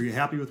taking this? Are you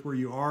happy with where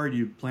you are? Do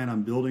you plan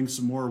on building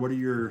some more? Where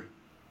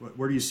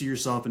do you see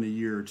yourself in a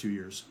year or 2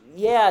 years?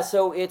 Yeah,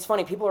 so it's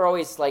funny. People are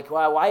always like,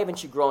 "Wow, why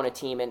haven't you grown a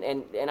team?" And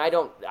I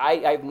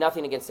have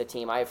nothing against a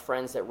team. I have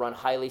friends that run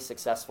highly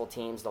successful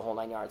teams, the whole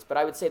 9 yards. But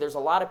I would say there's a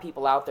lot of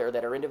people out there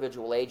that are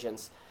individual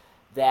agents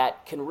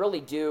that can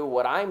really do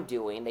what I'm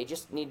doing. They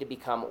just need to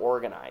become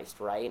organized,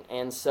 right?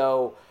 And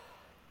so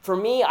for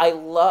me,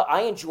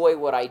 I enjoy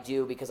what I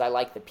do because I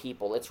like the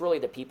people. It's really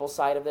the people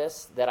side of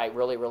this that I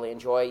really, really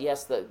enjoy.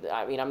 Yes,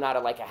 I'm not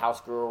a house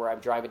guru where I'm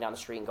driving down the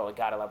street and going,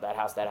 God, I love that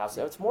house, that house.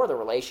 It's more the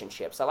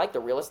relationships. I like the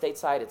real estate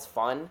side. It's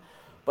fun,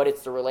 but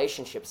it's the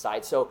relationship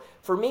side. So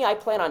for me, I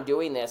plan on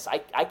doing this.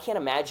 I can't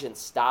imagine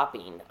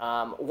stopping.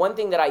 One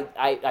thing that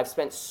I've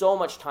spent so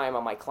much time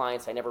on my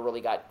clients, I never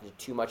really got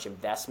too much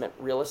investment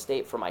real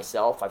estate for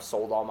myself. I've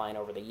sold all mine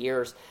over the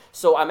years.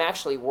 So I'm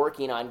actually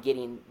working on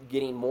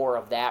getting more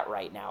of that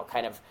right now,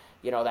 kind of,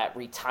 that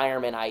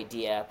retirement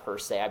idea per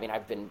se. I mean,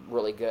 I've been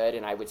really good,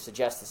 and I would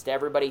suggest this to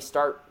everybody.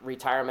 Start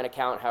retirement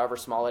account, however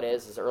small it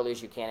is, as early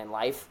as you can in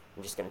life.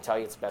 I'm just going to tell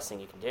you it's the best thing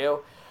you can do.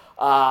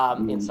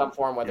 In some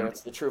form, whether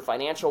it's the true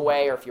financial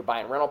way or if you're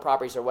buying rental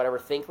properties or whatever.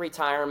 Think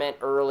retirement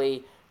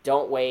early.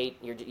 Don't wait.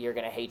 You're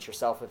going to hate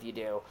yourself if you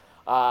do.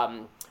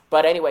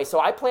 But anyway, so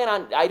I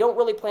don't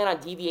really plan on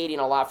deviating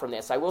a lot from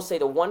this. I will say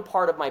the one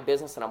part of my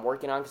business that I'm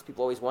working on, because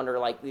people always wonder,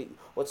 like,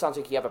 well, it sounds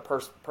like you have a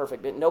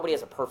perfect business. Nobody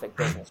has a perfect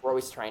business. We're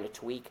always trying to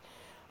tweak.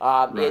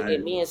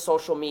 It me is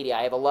social media.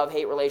 I have a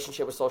love-hate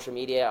relationship with social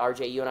media.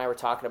 RJ, you and I were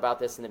talking about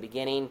this in the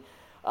beginning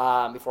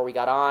before we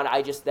got on.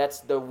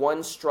 That's the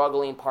one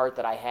struggling part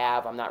that I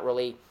have. I'm not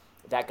really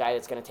that guy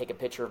that's going to take a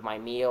picture of my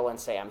meal and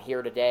say I'm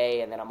here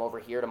today and then I'm over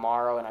here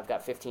tomorrow and I've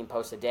got 15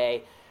 posts a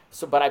day.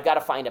 But I've got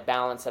to find a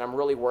balance, and I'm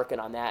really working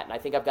on that. And I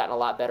think I've gotten a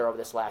lot better over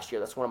this last year.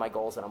 That's one of my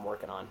goals that I'm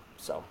working on.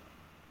 So,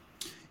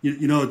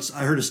 I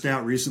heard a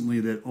stat recently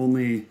that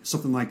only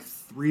something like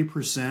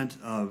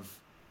 3% of,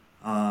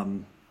 let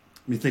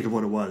me think of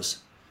what it was.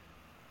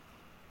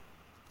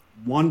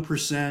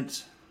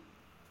 1%,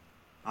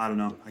 I don't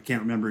know, I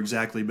can't remember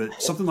exactly,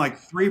 but something like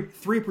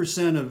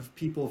 3% of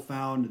people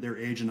found their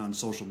agent on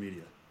social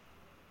media.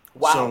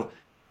 Wow. So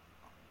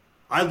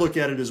I look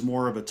at it as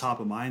more of a top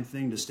of mind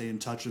thing to stay in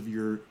touch with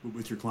your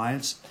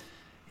clients,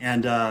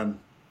 and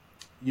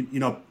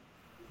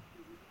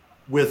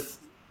with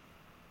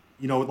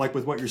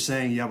with what you're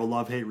saying, you have a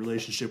love-hate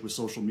relationship with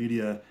social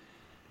media.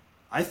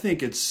 I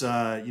think it's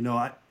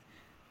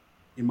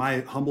in my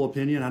humble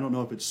opinion, I don't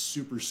know if it's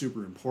super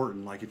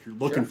important. Like if you're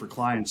looking for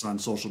clients on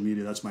social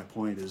media, that's my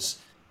point. Is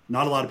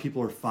not a lot of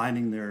people are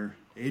finding their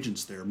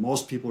agents there.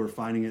 Most people are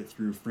finding it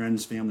through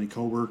friends, family,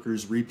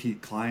 coworkers,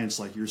 repeat clients,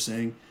 like you're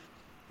saying.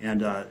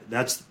 And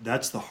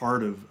that's the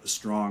heart of a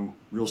strong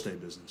real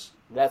estate business.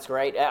 That's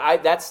great.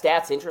 That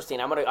stat's interesting.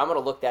 I'm gonna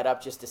look that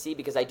up just to see,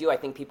 because I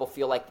think people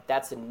feel like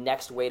that's the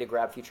next way to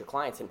grab future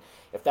clients. And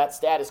if that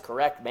stat is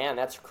correct, man,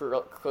 that's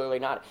clearly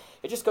not.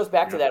 It just goes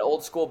back to that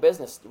old school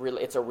business.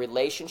 It's a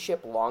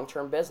relationship,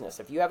 long-term business.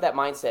 If you have that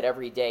mindset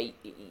every day,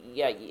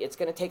 it's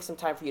going to take some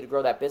time for you to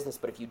grow that business.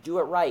 But if you do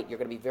it right, you're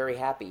going to be very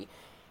happy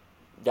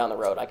down the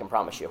road. I can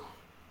promise you.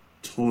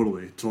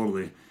 Totally.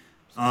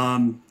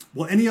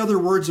 Well, any other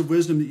words of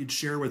wisdom that you'd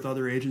share with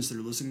other agents that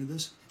are listening to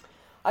this?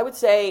 I would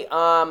say,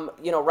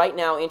 right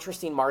now,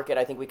 interesting market.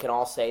 I think we can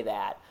all say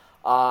that.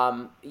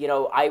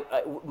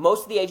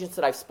 Most of the agents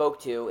that I've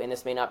spoke to, and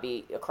this may not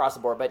be across the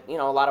board, but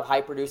a lot of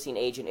high-producing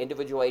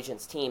individual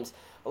agents, teams.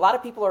 A lot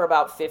of people are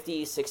about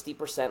 50,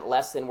 60%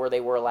 less than where they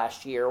were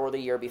last year or the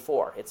year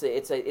before.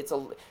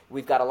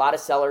 We've got a lot of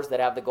sellers that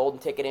have the golden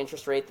ticket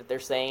interest rate that they're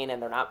saying,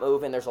 and they're not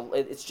moving.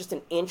 It's just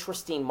an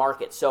interesting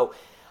market. So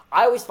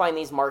I always find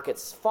these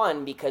markets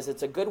fun because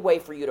it's a good way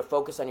for you to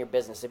focus on your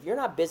business. If you're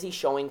not busy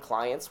showing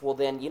clients, well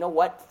then, you know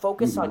what?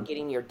 Focus on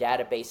getting your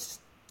database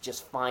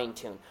just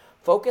fine-tuned.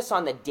 Focus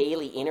on the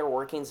daily inner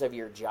workings of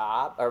your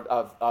job, or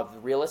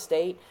of real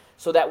estate,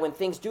 so that when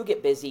things do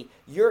get busy,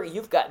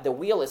 you've got the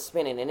wheel is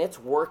spinning and it's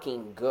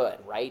working good,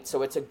 right?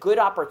 So it's a good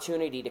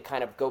opportunity to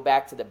kind of go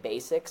back to the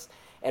basics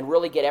and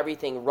really get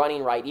everything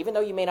running right, even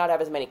though you may not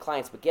have as many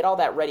clients, but get all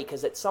that ready,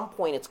 because at some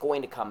point it's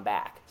going to come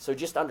back. So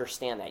just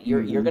understand that.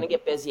 You're going to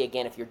get busy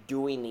again if you're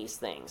doing these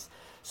things.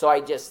 So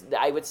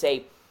I would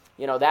say,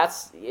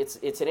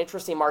 it's an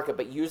interesting market,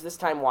 but use this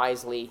time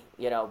wisely,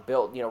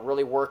 build,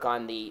 really work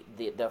on the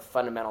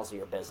fundamentals of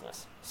your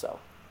business. So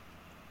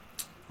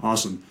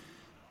awesome.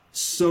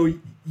 So,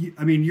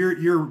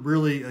 you're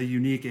really a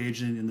unique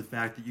agent in the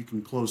fact that you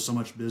can close so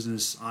much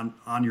business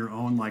on your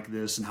own like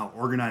this, and how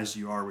organized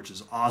you are, which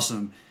is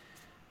awesome.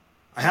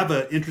 I have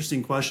an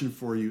interesting question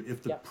for you.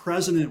 If the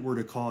president were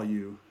to call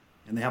you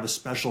and they have a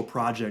special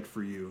project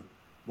for you,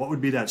 what would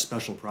be that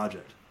special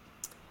project?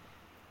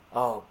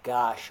 Oh,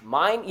 gosh.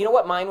 Mine, you know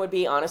what mine would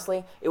be,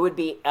 honestly? It would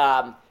be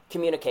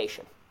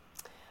communication.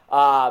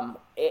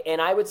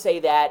 And I would say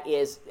that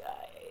is...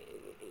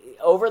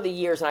 over the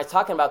years, and I was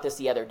talking about this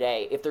the other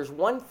day, if there's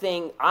one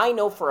thing I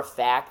know for a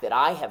fact, that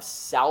I have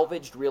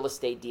salvaged real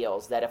estate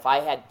deals, that if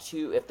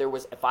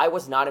I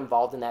was not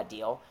involved in that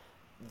deal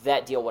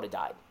would have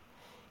died.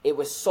 It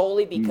was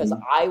solely because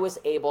I was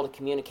able to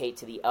communicate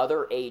to the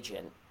other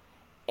agent,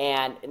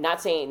 and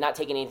not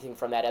taking anything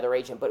from that other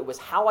agent, but it was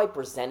how I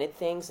presented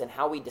things and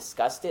how we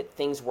discussed it,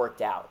 things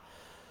worked out.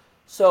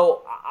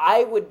 So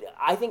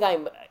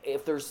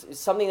if there's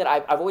something that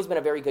I've always been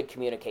a very good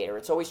communicator.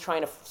 It's always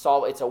trying to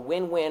solve, it's a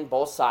win-win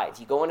both sides.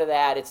 You go into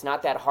that, it's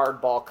not that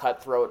hardball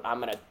cutthroat,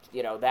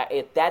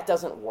 that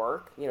doesn't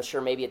work.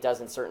 Sure, maybe it does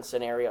in certain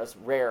scenarios,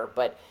 rare,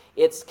 but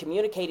it's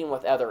communicating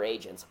with other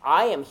agents.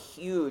 I am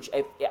huge.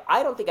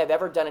 I don't think I've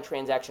ever done a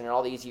transaction in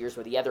all these years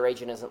where the other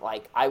agent isn't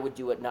like, I would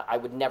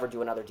never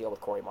do another deal with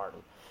Corey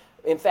Martin.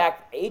 In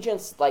fact,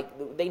 agents,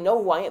 they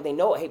know who I am. They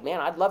know, hey,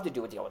 man, I'd love to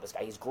do a deal with this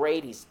guy. He's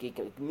great. He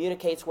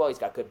communicates well. He's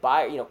got good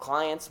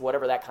clients,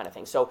 whatever, that kind of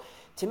thing. So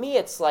to me,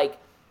 it's like,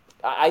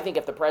 I think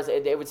if the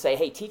president, they would say,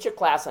 hey, teach a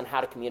class on how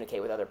to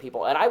communicate with other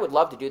people. And I would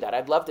love to do that.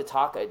 I'd love to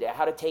talk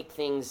how to take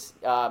things,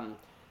 how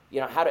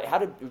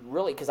to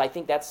really, because I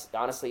think that's,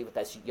 honestly, with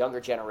this younger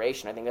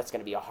generation, I think that's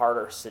going to be a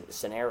harder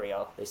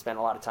scenario. They spend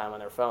a lot of time on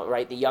their phone,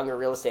 right? The younger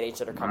real estate agents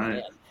that are coming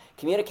in.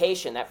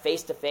 Communication, that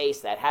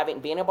face-to-face, that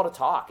being able to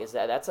talk,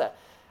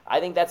 I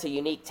think that's a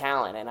unique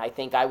talent, and I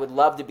think I would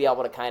love to be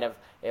able to kind of,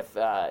 if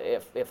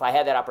I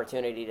had that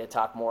opportunity to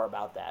talk more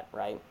about that,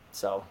 right?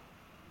 So,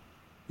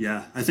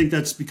 Yeah, I think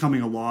that's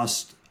becoming a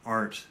lost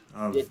art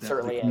of It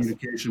certainly is.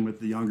 communication with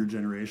the younger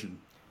generation.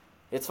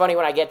 It's funny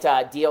when I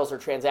get deals or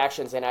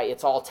transactions and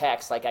it's all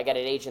text. Like I got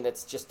an agent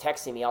that's just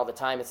texting me all the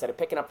time instead of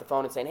picking up the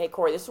phone and saying, "Hey,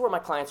 Corey, this is where my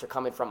clients are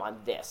coming from on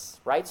this,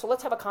 right? So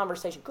let's have a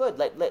conversation."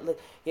 Good.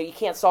 You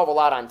can't solve a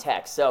lot on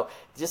text, so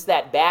just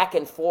that back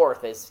and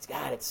forth is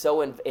God. It's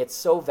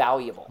so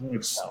valuable.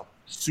 It's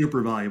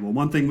super valuable.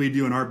 One thing we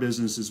do in our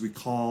business is we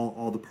call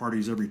all the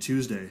parties every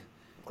Tuesday,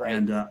 Great.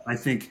 And I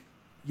think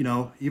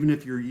even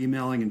if you're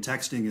emailing and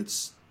texting,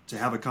 it's to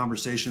have a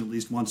conversation at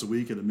least once a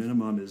week at a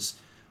minimum is.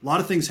 A lot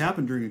of things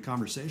happen during a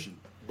conversation.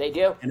 They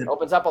do. And it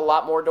opens up a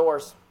lot more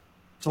doors.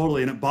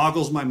 Totally. And it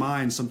boggles my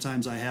mind.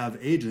 Sometimes I have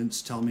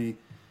agents tell me,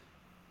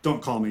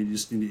 don't call me. You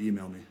just need to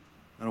email me.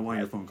 I don't want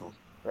your phone call.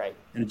 Right.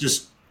 And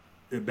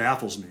it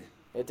baffles me.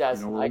 It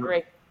does. I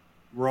agree.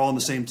 We're all on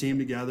the same team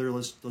together.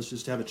 Let's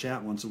just have a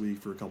chat once a week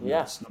for a couple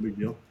minutes. No big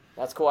deal.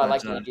 That's cool. I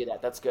like that you do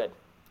that. That's good.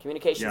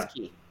 Communication is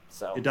key.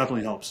 So it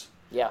definitely helps.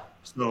 Yeah.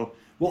 So,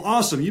 well,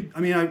 awesome.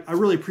 I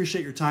really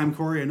appreciate your time,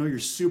 Corey. I know you're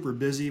super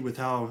busy with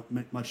how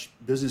much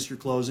business you're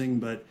closing,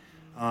 but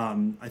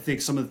I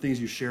think some of the things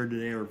you shared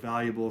today are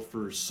valuable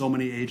for so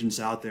many agents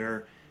out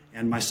there,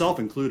 and myself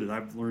included.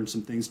 I've learned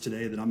some things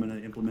today that I'm going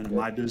to implement in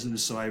my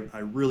business, so I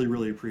really,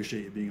 really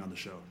appreciate you being on the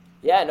show.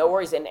 Yeah, no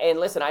worries. And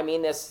listen, I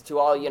mean this to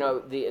all,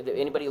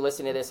 anybody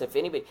listening to this. If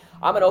anybody,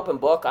 I'm an open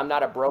book. I'm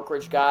not a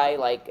brokerage guy.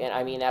 And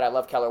I mean that I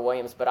love Keller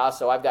Williams, but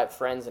also I've got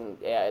friends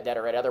that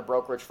are at other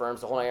brokerage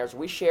firms, the whole nine yards.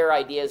 We share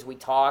ideas. We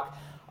talk.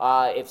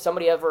 If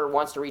somebody ever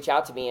wants to reach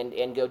out to me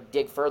and go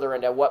dig further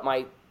into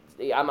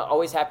I'm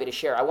always happy to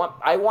share. I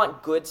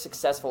want good,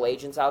 successful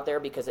agents out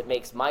there because it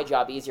makes my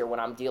job easier when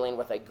I'm dealing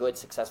with a good,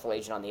 successful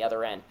agent on the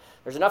other end.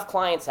 There's enough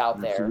clients out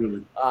there,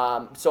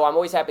 so I'm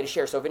always happy to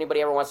share. So if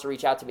anybody ever wants to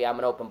reach out to me, I'm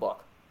an open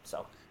book.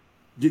 So,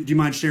 do you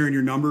mind sharing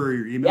your number or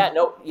your email?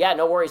 No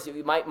worries.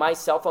 My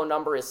cell phone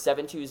number is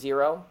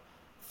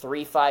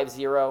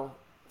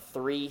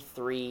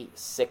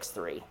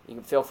 720-350-3363. You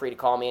can feel free to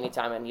call me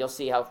anytime, and you'll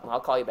see how I'll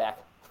call you back.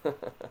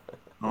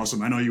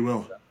 Awesome. I know you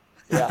will.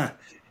 Yeah.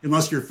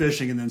 Unless you're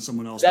fishing and then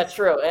someone else. That's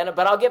true.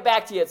 But I'll get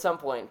back to you at some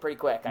point pretty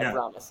quick. I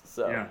promise.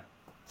 So. Yeah,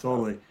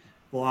 totally.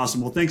 Well,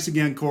 awesome. Well, thanks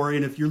again, Corey.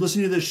 And if you're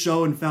listening to this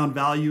show and found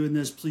value in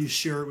this, please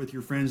share it with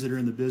your friends that are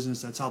in the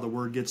business. That's how the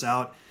word gets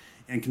out.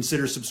 And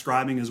consider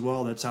subscribing as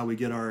well. That's how we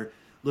get our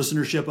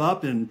listenership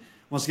up. And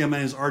once again, my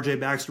name is RJ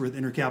Baxter with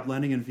Intercap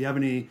Lending. And if you have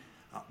any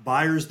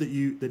buyers that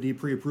need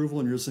pre-approval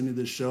and you're listening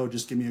to this show,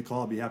 just give me a call.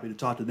 I'll be happy to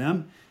talk to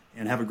them.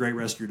 And have a great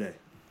rest of your day.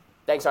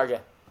 Thanks, RJ.